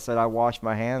Pilate said, I wash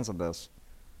my hands of this.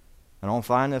 I don't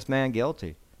find this man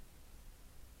guilty.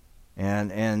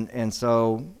 And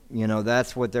so,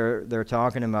 that's what they're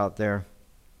talking about there.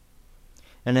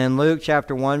 And in Luke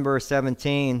chapter 1, verse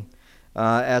 17,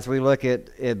 as we look at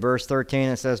verse 13,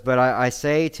 it says, But I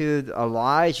say to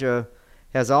Elijah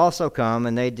has also come,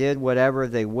 and they did whatever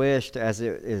they wished, as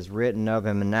it is written of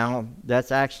him. And now that's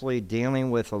actually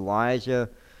dealing with Elijah,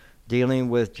 dealing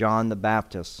with John the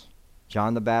Baptist.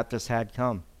 John the Baptist had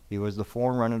come. He was the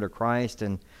forerunner to Christ.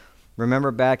 And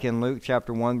remember back in Luke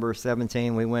chapter 1, verse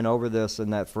 17, we went over this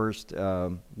in that first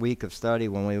week of study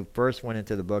when we first went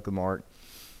into the book of Mark.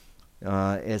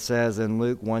 It says in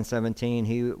Luke 1:17,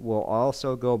 he will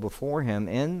also go before him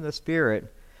in the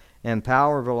spirit and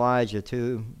power of Elijah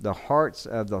to the hearts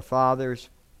of the fathers,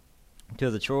 to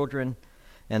the children,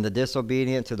 and the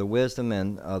disobedient to the wisdom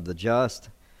and of the just,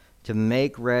 to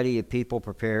make ready a people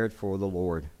prepared for the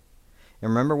Lord. And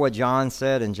remember what John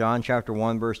said in John chapter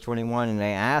 1, verse 21, and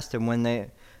they asked him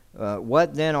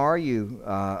what then are you,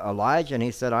 Elijah? And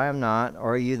he said, I am not.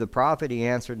 Are you the prophet? He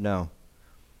answered, no.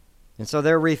 And so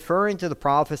they're referring to the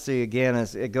prophecy again,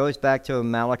 as it goes back to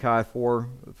Malachi 4,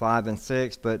 5, and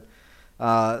 6, but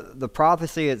the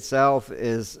prophecy itself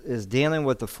is dealing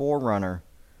with the forerunner.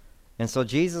 And so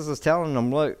Jesus is telling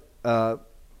them, look,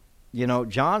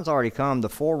 John's already come, the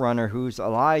forerunner, who's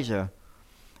Elijah,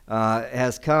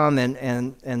 has come,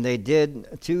 and they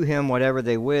did to him whatever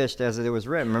they wished, as it was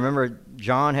written. Remember,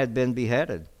 John had been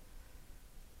beheaded.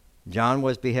 John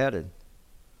was beheaded.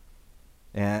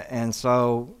 And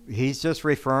so he's just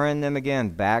referring them again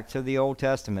back to the Old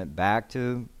Testament, back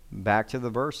to the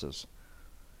verses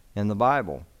in the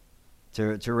Bible,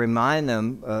 to remind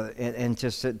them and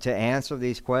to answer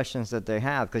these questions that they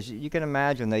have. Because you can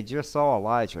imagine, they just saw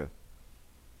Elijah.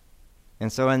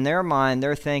 And so in their mind,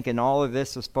 they're thinking all of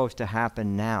this is supposed to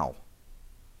happen now.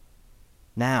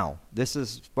 Now. This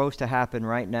is supposed to happen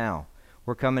right now.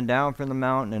 We're coming down from the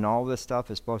mountain, and all this stuff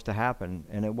is supposed to happen,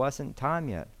 and it wasn't time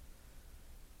yet.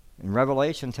 And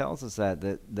Revelation tells us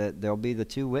that there'll be the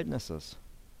two witnesses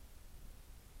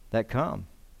that come.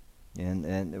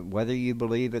 And whether you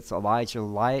believe it's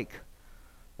Elijah-like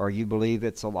or you believe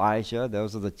it's Elijah,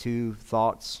 those are the two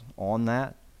thoughts on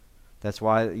that. That's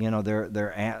why,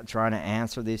 they're trying to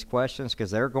answer these questions,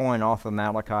 because they're going off of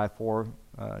Malachi 4,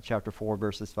 chapter 4,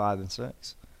 verses 5 and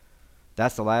 6.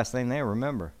 That's the last thing they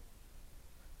remember.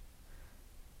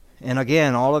 And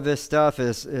again, all of this stuff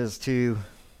is to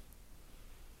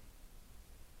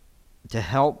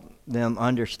help them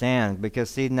understand, because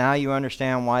see, now you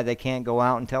understand why they can't go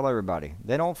out and tell everybody.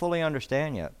 They don't fully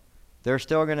understand yet. They're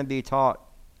still going to be taught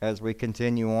as we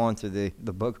continue on through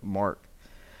the book of Mark.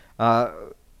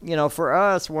 For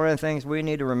us, one of the things we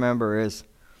need to remember is,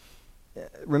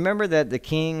 remember that the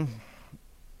King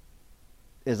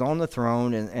is on the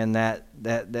throne, and that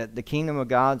the kingdom of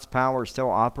God's power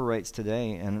still operates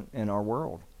today in our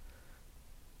world.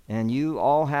 And you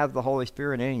all have the Holy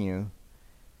Spirit in you,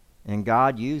 and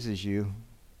God uses you,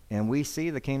 and we see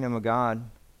the kingdom of God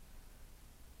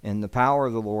and the power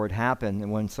of the Lord happen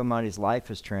when somebody's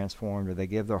life is transformed, or they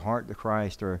give their heart to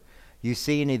Christ, or you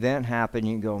see an event happen,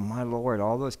 you go, my Lord,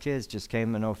 all those kids just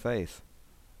came to know faith.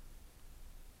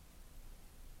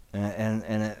 And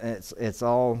it's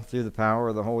all through the power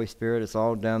of the Holy Spirit. It's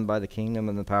all done by the kingdom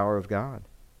and the power of God.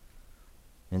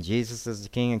 And Jesus is the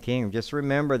King of Kings. Just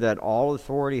remember that all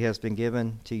authority has been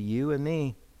given to you and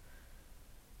me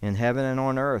in heaven and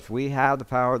on earth. We have the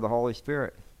power of the Holy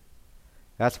Spirit.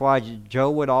 That's why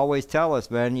Joe would always tell us,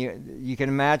 man, you can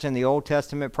imagine the Old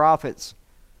Testament prophets.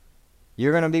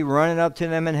 You're going to be running up to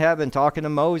them in heaven talking to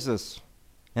Moses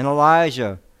and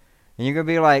Elijah. And you're going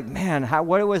to be like, man,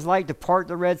 what it was like to part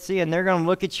the Red Sea. And they're going to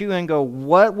look at you and go,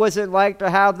 what was it like to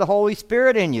have the Holy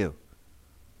Spirit in you?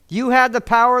 You had the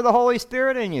power of the Holy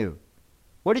Spirit in you.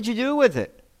 What did you do with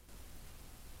it?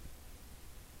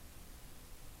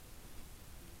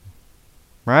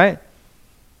 Right?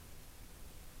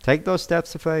 Take those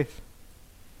steps of faith.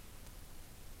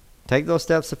 Take those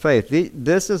steps of faith.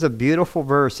 This is a beautiful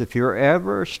verse. If you're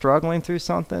ever struggling through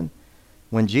something,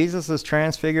 when Jesus is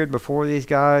transfigured before these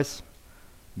guys,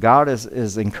 God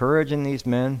is encouraging these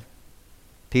men,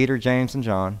 Peter, James, and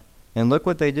John. And look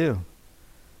what they do.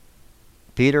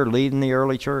 Peter leading the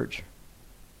early church.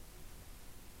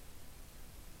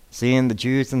 Seeing the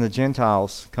Jews and the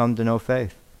Gentiles come to know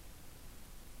faith.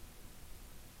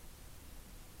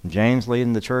 James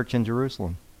leading the church in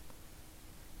Jerusalem.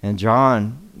 And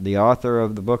John, the author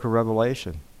of the book of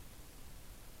Revelation.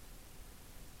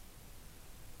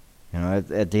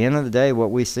 At the end of the day,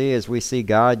 what we see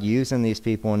God using these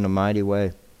people in a mighty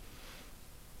way.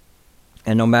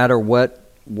 And no matter what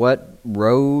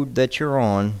road that you're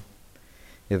on,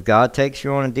 if God takes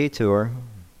you on a detour,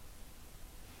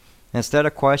 instead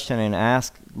of questioning,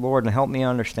 ask, Lord, help me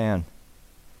understand.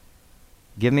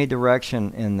 Give me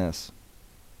direction in this.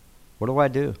 What do I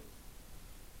do?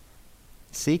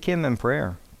 Seek Him in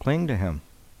prayer. Cling to Him.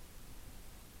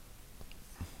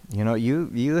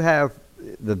 You have,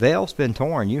 the veil's been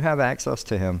torn. You have access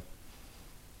to Him.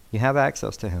 You have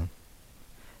access to Him.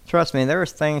 Trust me,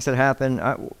 there's things that happen.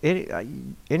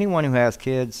 Anyone who has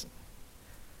kids,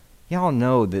 y'all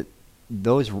know that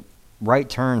those right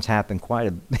turns happen quite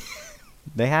a bit.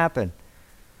 They happen.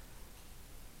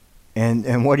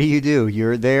 And what do?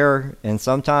 You're there, and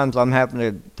sometimes I'm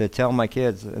having to tell my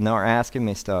kids, and they're asking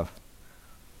me stuff.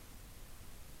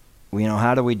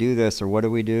 How do we do this, or what do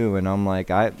we do? And I'm like,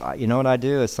 you know what I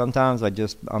do is sometimes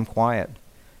I'm quiet,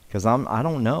 because I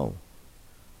don't know.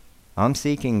 I'm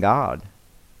seeking God.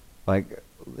 Like,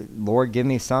 Lord, give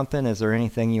me something. Is there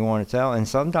anything you want to tell? And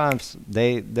sometimes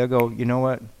they'll go, you know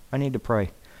what? I need to pray.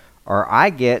 Or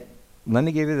let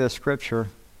me give you the scripture.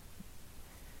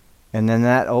 And then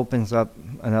that opens up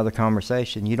another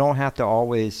conversation. You don't have to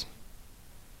always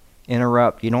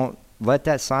interrupt. You don't let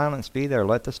that silence be there.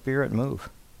 Let the Spirit move.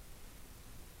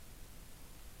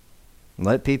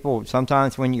 Let people,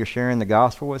 sometimes when you're sharing the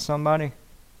gospel with somebody,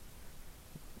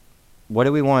 what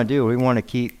do we want to do? We want to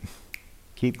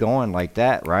keep going like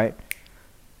that, right?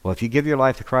 Well, if you give your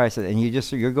life to Christ and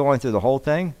you're going through the whole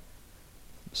thing,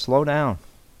 slow down.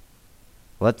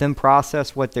 Let them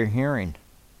process what they're hearing.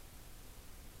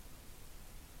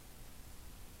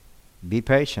 Be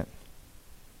patient.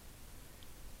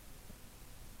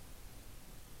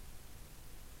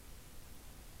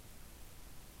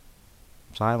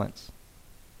 Silence.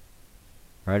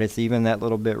 Right? It's even that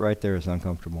little bit right there is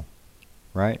uncomfortable.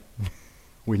 Right?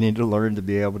 We need to learn to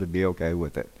be able to be okay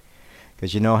with it.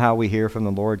 Because you know how we hear from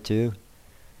the Lord too?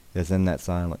 Is in that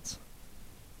silence.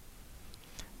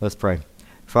 Let's pray.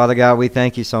 Father God, we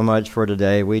thank you so much for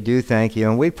today. We do thank you,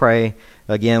 and we pray,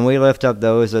 again, we lift up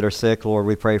those that are sick, Lord.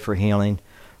 We pray for healing.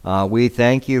 We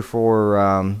thank you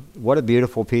for what a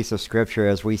beautiful piece of Scripture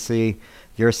as we see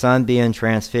your Son being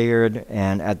transfigured,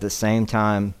 and at the same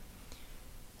time,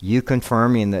 you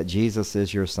confirming that Jesus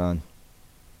is your Son.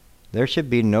 There should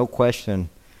be no question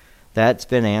that's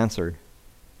been answered.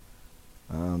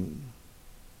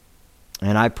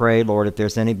 And I pray, Lord, if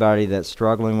there's anybody that's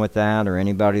struggling with that, or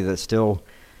anybody that's still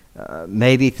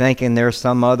maybe thinking there's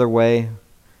some other way,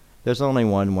 there's only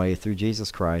one way, through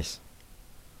Jesus Christ.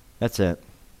 That's it.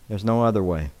 There's no other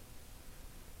way.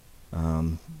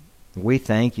 We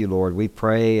thank you, Lord. We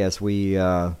pray as we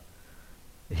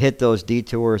hit those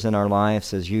detours in our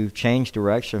lives, as you change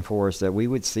direction for us, that we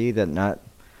would see that not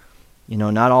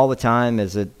all the time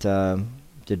is it to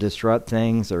disrupt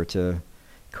things or to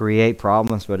create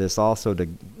problems, but it's also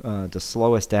to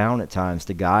slow us down at times,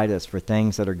 to guide us for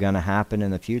things that are going to happen in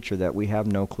the future that we have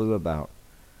no clue about.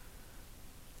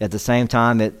 At the same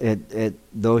time,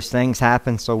 those things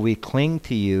happen so we cling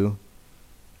to you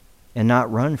and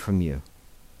not run from you.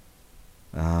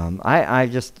 Lord,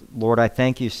 I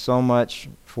thank you so much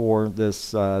for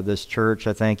this church.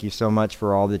 I thank you so much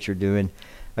for all that you're doing.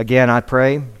 Again, I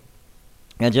pray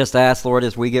and just ask, Lord,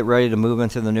 as we get ready to move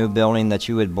into the new building, that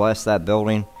you would bless that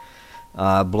building,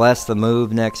 bless the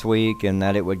move next week, and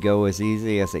that it would go as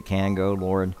easy as it can go,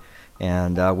 Lord.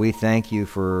 And we thank you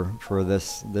for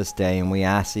this day, and we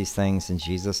ask these things in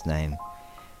Jesus' name.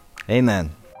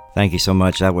 Amen. Thank you so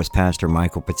much. That was Pastor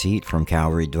Michael Petit from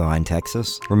Calvary Divine,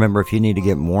 Texas. Remember, if you need to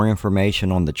get more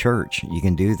information on the church, you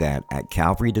can do that at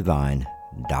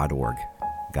calvarydivine.org.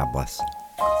 God bless.